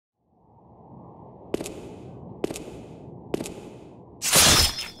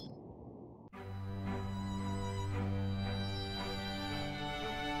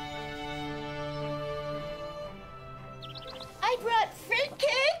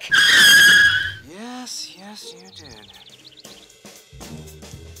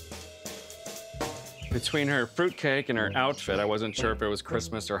Between her fruitcake and her outfit, I wasn't sure if it was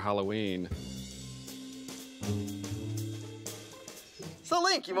Christmas or Halloween. So,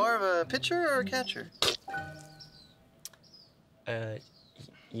 Link, you more of a pitcher or a catcher?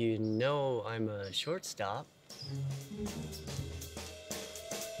 You know I'm a shortstop.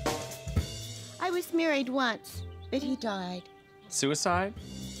 I was married once, but he died. Suicide?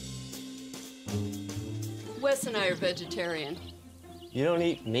 Wes and I are vegetarian. You don't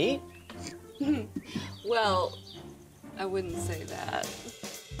eat meat? Well, I wouldn't say that.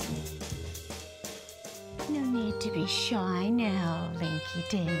 No need to be shy now, Linky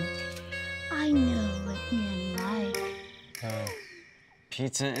Dink. I know what men like.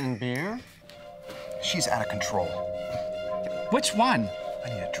 Pizza and beer? She's out of control. Which one? I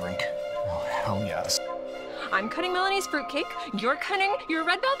need a drink. Oh, hell yes. I'm cutting Melanie's fruitcake, you're cutting your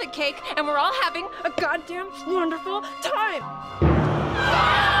red velvet cake, and we're all having a goddamn wonderful time.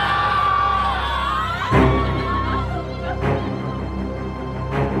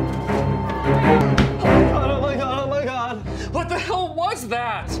 Oh my god, oh my god! What the hell was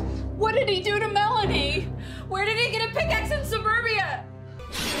that? What did he do to Melanie? Where did he get a pickaxe in suburbia?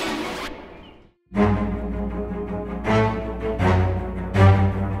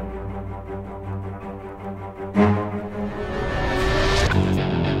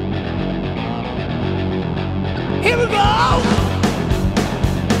 Here we go!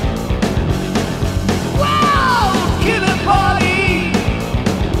 Wow! Killer party!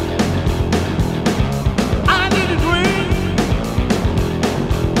 I need a drink!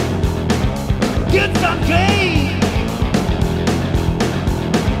 Get some change!